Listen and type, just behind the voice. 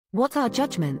What are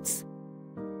judgments?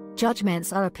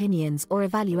 Judgments are opinions or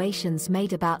evaluations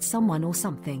made about someone or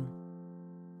something.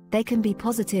 They can be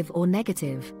positive or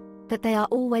negative, but they are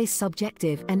always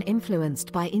subjective and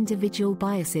influenced by individual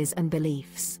biases and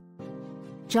beliefs.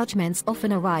 Judgments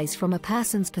often arise from a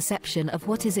person's perception of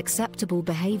what is acceptable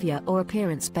behavior or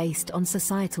appearance based on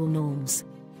societal norms.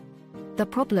 The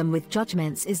problem with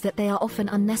judgments is that they are often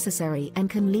unnecessary and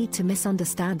can lead to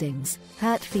misunderstandings,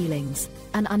 hurt feelings,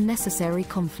 and unnecessary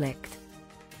conflict.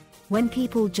 When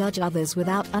people judge others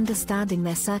without understanding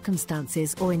their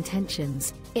circumstances or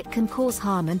intentions, it can cause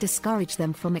harm and discourage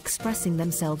them from expressing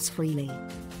themselves freely.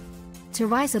 To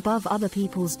rise above other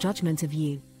people's judgment of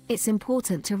you, it's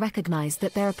important to recognize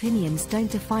that their opinions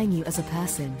don't define you as a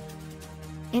person.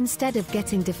 Instead of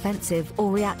getting defensive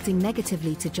or reacting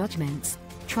negatively to judgments,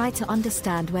 try to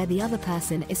understand where the other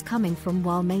person is coming from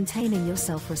while maintaining your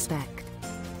self-respect.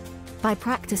 By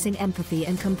practicing empathy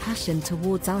and compassion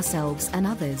towards ourselves and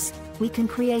others, we can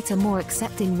create a more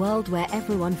accepting world where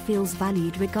everyone feels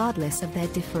valued regardless of their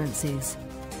differences.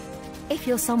 If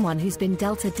you're someone who's been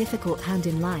dealt a difficult hand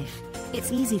in life,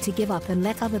 it's easy to give up and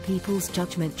let other people's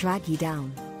judgment drag you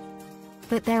down.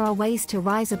 But there are ways to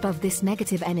rise above this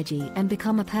negative energy and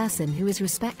become a person who is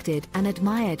respected and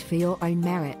admired for your own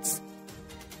merits.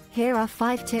 Here are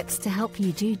 5 tips to help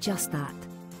you do just that.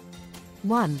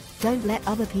 1. Don't let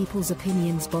other people's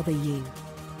opinions bother you.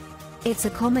 It's a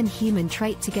common human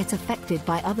trait to get affected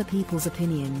by other people's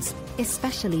opinions,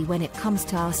 especially when it comes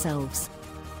to ourselves.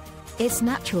 It's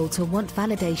natural to want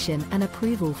validation and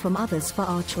approval from others for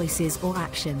our choices or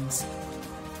actions.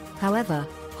 However,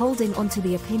 holding on to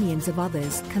the opinions of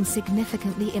others can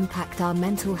significantly impact our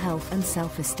mental health and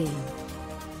self-esteem.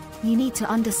 You need to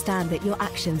understand that your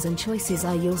actions and choices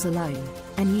are yours alone,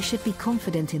 and you should be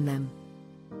confident in them.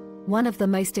 One of the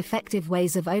most effective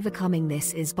ways of overcoming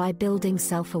this is by building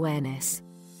self-awareness.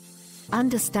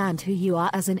 Understand who you are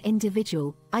as an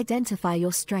individual, identify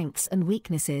your strengths and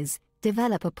weaknesses,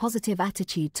 develop a positive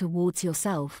attitude towards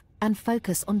yourself, and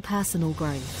focus on personal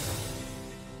growth.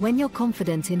 When you're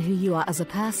confident in who you are as a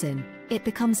person, it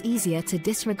becomes easier to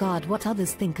disregard what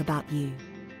others think about you.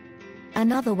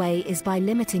 Another way is by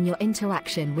limiting your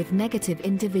interaction with negative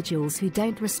individuals who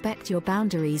don't respect your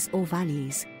boundaries or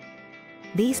values.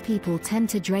 These people tend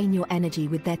to drain your energy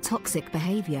with their toxic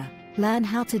behavior. Learn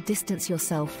how to distance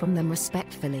yourself from them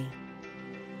respectfully.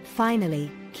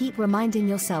 Finally, keep reminding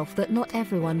yourself that not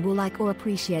everyone will like or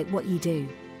appreciate what you do.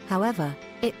 However,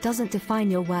 it doesn't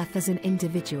define your worth as an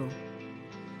individual.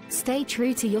 Stay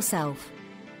true to yourself.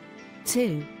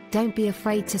 2. Don't be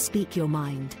afraid to speak your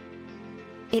mind.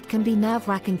 It can be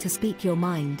nerve-wracking to speak your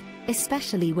mind,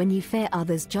 especially when you fear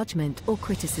others' judgment or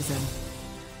criticism.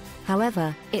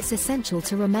 However, it's essential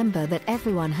to remember that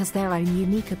everyone has their own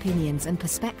unique opinions and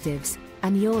perspectives,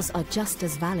 and yours are just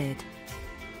as valid.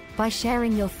 By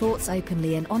sharing your thoughts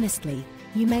openly and honestly,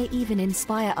 you may even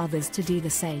inspire others to do the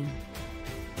same.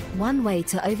 One way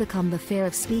to overcome the fear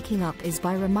of speaking up is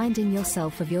by reminding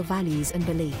yourself of your values and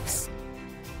beliefs.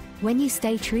 When you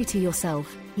stay true to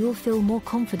yourself, you'll feel more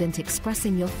confident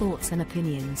expressing your thoughts and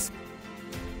opinions.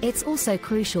 It's also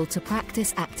crucial to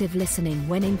practice active listening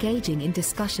when engaging in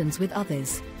discussions with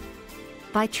others.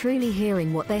 By truly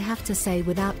hearing what they have to say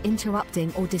without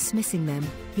interrupting or dismissing them,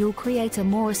 you'll create a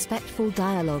more respectful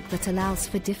dialogue that allows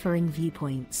for differing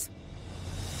viewpoints.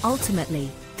 Ultimately,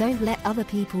 don't let other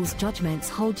people's judgments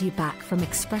hold you back from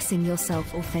expressing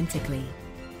yourself authentically.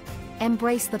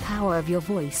 Embrace the power of your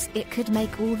voice, it could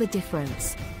make all the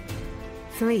difference.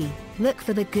 3. Look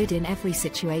for the good in every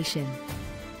situation.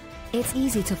 It's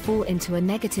easy to fall into a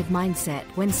negative mindset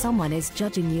when someone is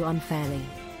judging you unfairly.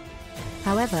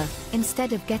 However,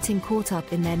 instead of getting caught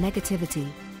up in their negativity,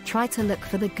 try to look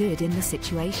for the good in the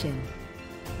situation.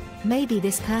 Maybe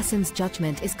this person's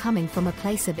judgment is coming from a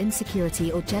place of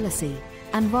insecurity or jealousy,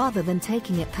 and rather than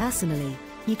taking it personally,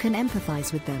 you can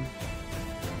empathize with them.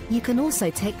 You can also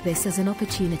take this as an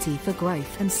opportunity for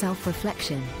growth and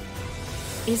self-reflection.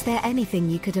 Is there anything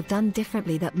you could have done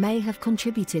differently that may have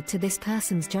contributed to this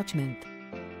person's judgment?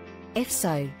 If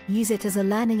so, use it as a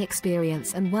learning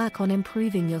experience and work on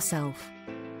improving yourself.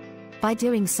 By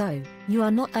doing so, you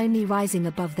are not only rising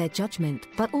above their judgment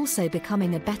but also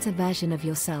becoming a better version of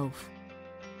yourself.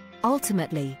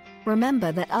 Ultimately,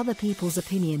 remember that other people's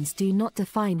opinions do not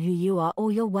define who you are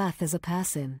or your worth as a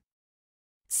person.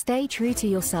 Stay true to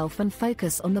yourself and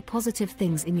focus on the positive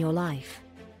things in your life.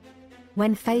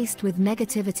 When faced with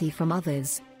negativity from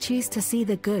others, choose to see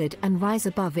the good and rise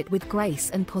above it with grace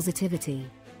and positivity.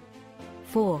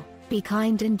 4. Be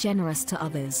kind and generous to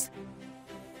others.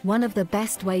 One of the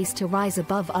best ways to rise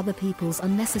above other people's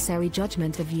unnecessary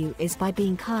judgment of you is by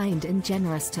being kind and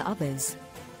generous to others.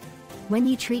 When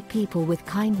you treat people with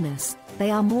kindness,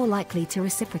 they are more likely to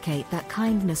reciprocate that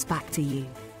kindness back to you.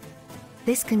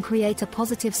 This can create a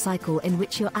positive cycle in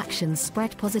which your actions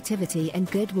spread positivity and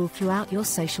goodwill throughout your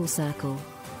social circle.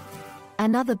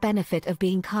 Another benefit of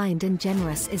being kind and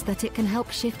generous is that it can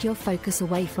help shift your focus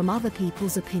away from other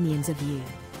people's opinions of you.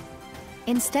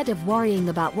 Instead of worrying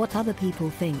about what other people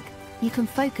think, you can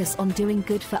focus on doing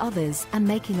good for others and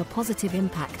making a positive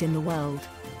impact in the world.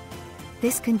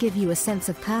 This can give you a sense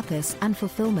of purpose and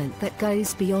fulfillment that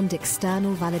goes beyond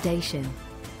external validation.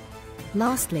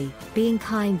 Lastly, being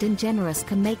kind and generous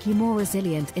can make you more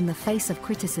resilient in the face of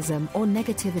criticism or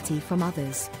negativity from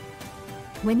others.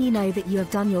 When you know that you have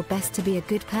done your best to be a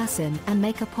good person and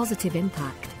make a positive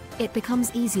impact, it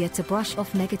becomes easier to brush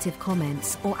off negative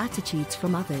comments or attitudes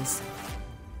from others.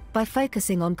 By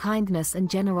focusing on kindness and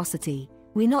generosity,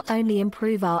 we not only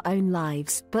improve our own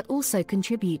lives but also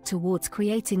contribute towards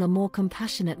creating a more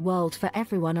compassionate world for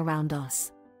everyone around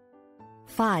us.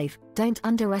 5. Don't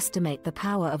underestimate the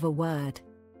power of a word.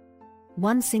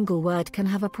 One single word can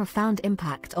have a profound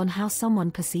impact on how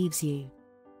someone perceives you.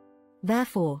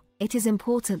 Therefore, it is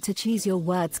important to choose your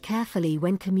words carefully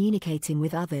when communicating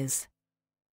with others.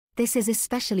 This is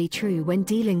especially true when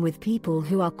dealing with people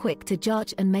who are quick to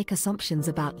judge and make assumptions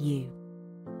about you.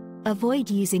 Avoid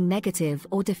using negative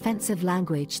or defensive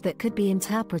language that could be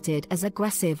interpreted as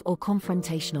aggressive or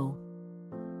confrontational.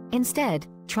 Instead,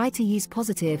 try to use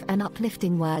positive and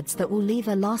uplifting words that will leave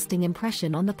a lasting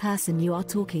impression on the person you are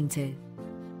talking to.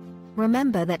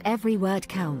 Remember that every word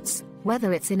counts,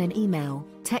 whether it's in an email,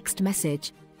 text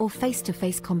message, or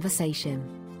face-to-face conversation.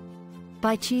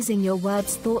 By choosing your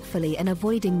words thoughtfully and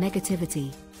avoiding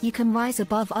negativity, you can rise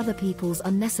above other people's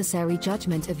unnecessary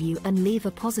judgment of you and leave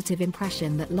a positive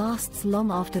impression that lasts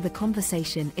long after the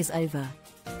conversation is over.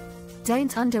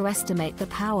 Don't underestimate the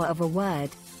power of a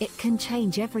word, it can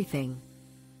change everything.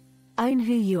 Own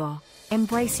who you are,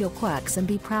 embrace your quirks and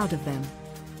be proud of them.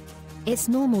 It's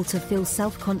normal to feel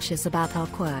self-conscious about our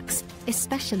quirks,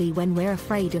 especially when we're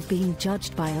afraid of being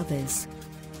judged by others.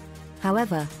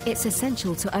 However, it's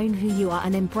essential to own who you are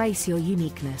and embrace your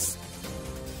uniqueness.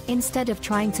 Instead of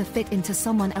trying to fit into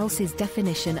someone else's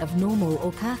definition of normal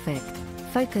or perfect,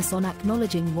 focus on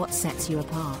acknowledging what sets you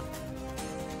apart.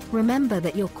 Remember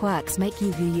that your quirks make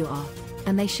you who you are,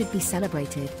 and they should be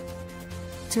celebrated.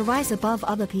 To rise above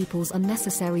other people's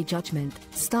unnecessary judgment,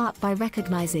 start by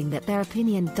recognizing that their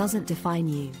opinion doesn't define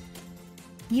you.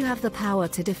 You have the power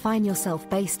to define yourself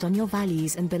based on your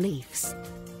values and beliefs.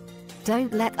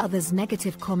 Don't let others'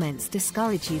 negative comments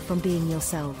discourage you from being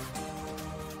yourself.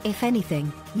 If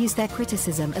anything, use their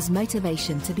criticism as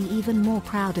motivation to be even more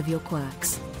proud of your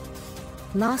quirks.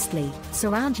 Lastly,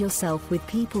 surround yourself with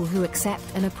people who accept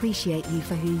and appreciate you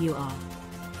for who you are.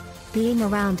 Being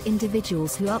around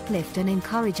individuals who uplift and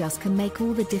encourage us can make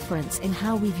all the difference in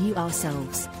how we view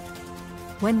ourselves.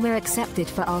 When we're accepted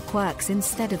for our quirks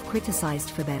instead of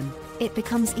criticized for them, it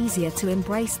becomes easier to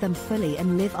embrace them fully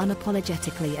and live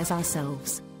unapologetically as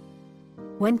ourselves.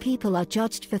 When people are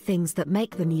judged for things that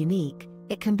make them unique,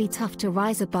 it can be tough to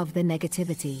rise above the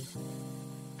negativity.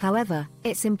 However,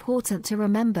 it's important to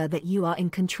remember that you are in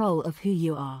control of who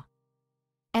you are.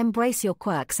 Embrace your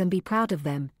quirks and be proud of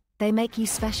them, they make you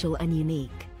special and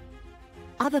unique.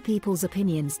 Other people's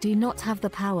opinions do not have the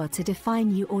power to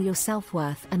define you or your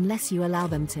self-worth unless you allow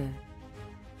them to.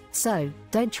 So,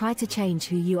 don't try to change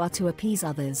who you are to appease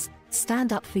others,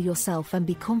 stand up for yourself and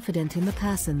be confident in the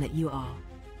person that you are.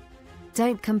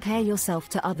 Don't compare yourself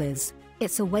to others,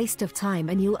 it's a waste of time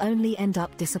and you'll only end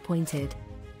up disappointed.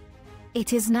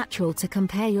 It is natural to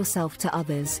compare yourself to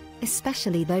others,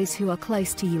 especially those who are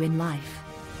close to you in life.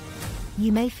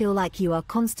 You may feel like you are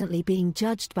constantly being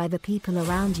judged by the people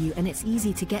around you and it's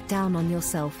easy to get down on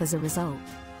yourself as a result.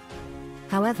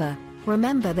 However,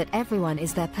 remember that everyone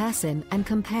is their person and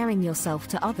comparing yourself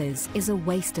to others is a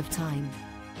waste of time.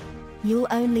 You'll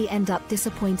only end up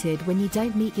disappointed when you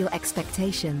don't meet your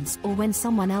expectations or when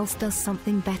someone else does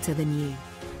something better than you.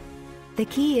 The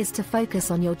key is to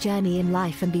focus on your journey in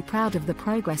life and be proud of the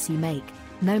progress you make,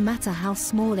 no matter how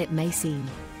small it may seem.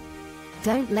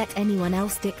 Don't let anyone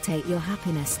else dictate your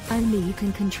happiness, only you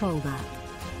can control that.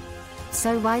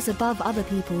 So rise above other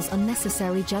people's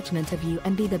unnecessary judgment of you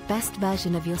and be the best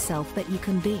version of yourself that you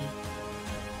can be.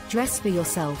 Dress for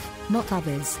yourself, not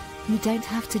others. You don't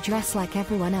have to dress like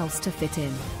everyone else to fit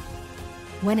in.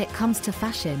 When it comes to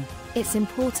fashion, it's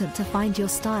important to find your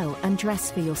style and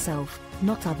dress for yourself,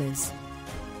 not others.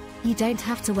 You don't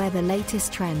have to wear the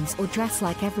latest trends or dress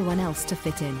like everyone else to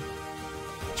fit in.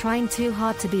 Trying too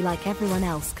hard to be like everyone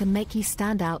else can make you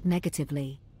stand out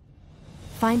negatively.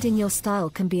 Finding your style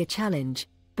can be a challenge,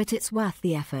 but it's worth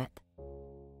the effort.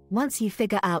 Once you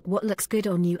figure out what looks good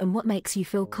on you and what makes you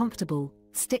feel comfortable,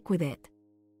 stick with it.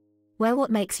 Wear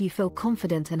what makes you feel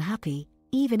confident and happy,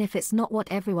 even if it's not what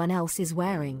everyone else is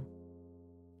wearing.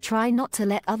 Try not to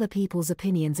let other people's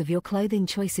opinions of your clothing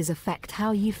choices affect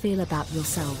how you feel about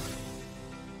yourself.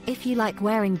 If you like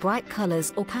wearing bright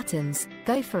colors or patterns,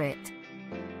 go for it.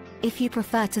 If you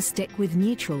prefer to stick with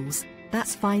neutrals,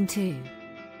 that's fine too.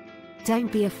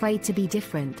 Don't be afraid to be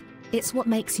different, it's what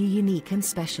makes you unique and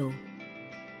special.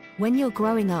 When you're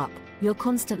growing up, you're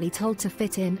constantly told to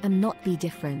fit in and not be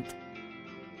different.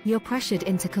 You're pressured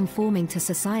into conforming to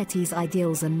society's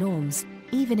ideals and norms,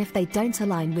 even if they don't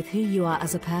align with who you are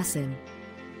as a person.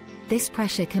 This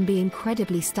pressure can be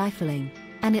incredibly stifling,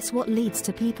 and it's what leads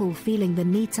to people feeling the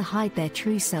need to hide their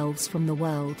true selves from the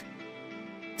world.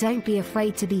 Don't be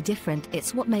afraid to be different,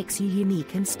 it's what makes you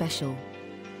unique and special.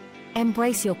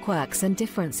 Embrace your quirks and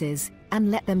differences, and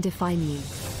let them define you.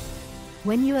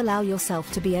 When you allow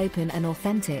yourself to be open and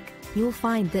authentic, you'll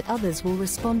find that others will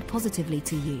respond positively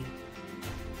to you.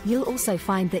 You'll also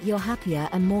find that you're happier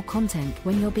and more content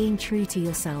when you're being true to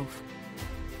yourself.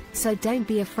 So don't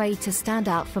be afraid to stand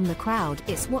out from the crowd,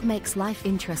 it's what makes life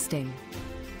interesting.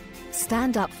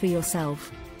 Stand up for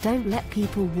yourself, don't let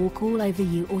people walk all over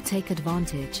you or take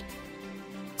advantage.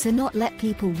 To not let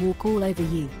people walk all over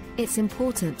you, it's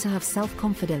important to have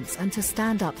self-confidence and to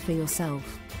stand up for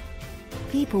yourself.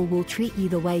 People will treat you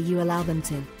the way you allow them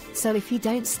to, so if you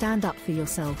don't stand up for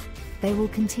yourself, they will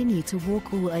continue to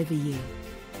walk all over you.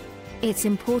 It's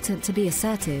important to be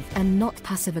assertive and not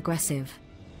passive-aggressive.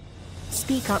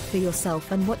 Speak up for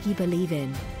yourself and what you believe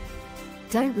in.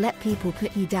 Don't let people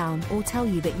put you down or tell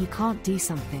you that you can't do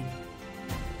something.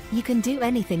 You can do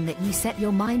anything that you set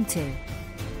your mind to.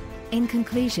 In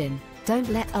conclusion, don't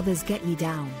let others get you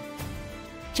down.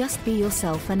 Just be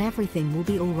yourself and everything will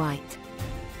be alright.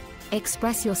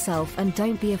 Express yourself and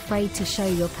don't be afraid to show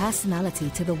your personality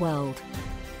to the world.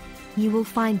 You will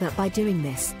find that by doing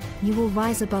this, you will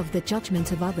rise above the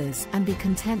judgment of others and be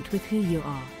content with who you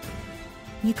are.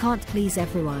 You can't please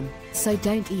everyone, so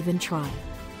don't even try.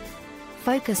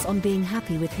 Focus on being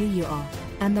happy with who you are,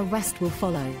 and the rest will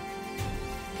follow.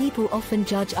 People often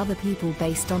judge other people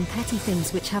based on petty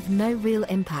things which have no real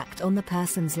impact on the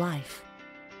person's life.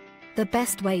 The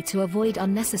best way to avoid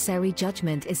unnecessary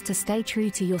judgment is to stay true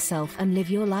to yourself and live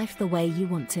your life the way you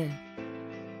want to.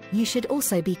 You should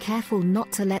also be careful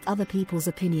not to let other people's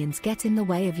opinions get in the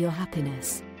way of your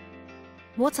happiness.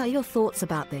 What are your thoughts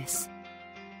about this?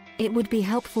 It would be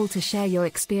helpful to share your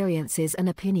experiences and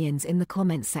opinions in the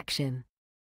comments section.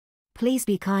 Please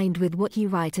be kind with what you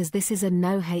write, as this is a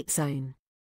no-hate zone.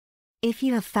 If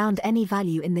you have found any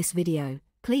value in this video,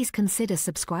 please consider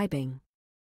subscribing.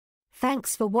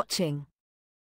 Thanks for watching.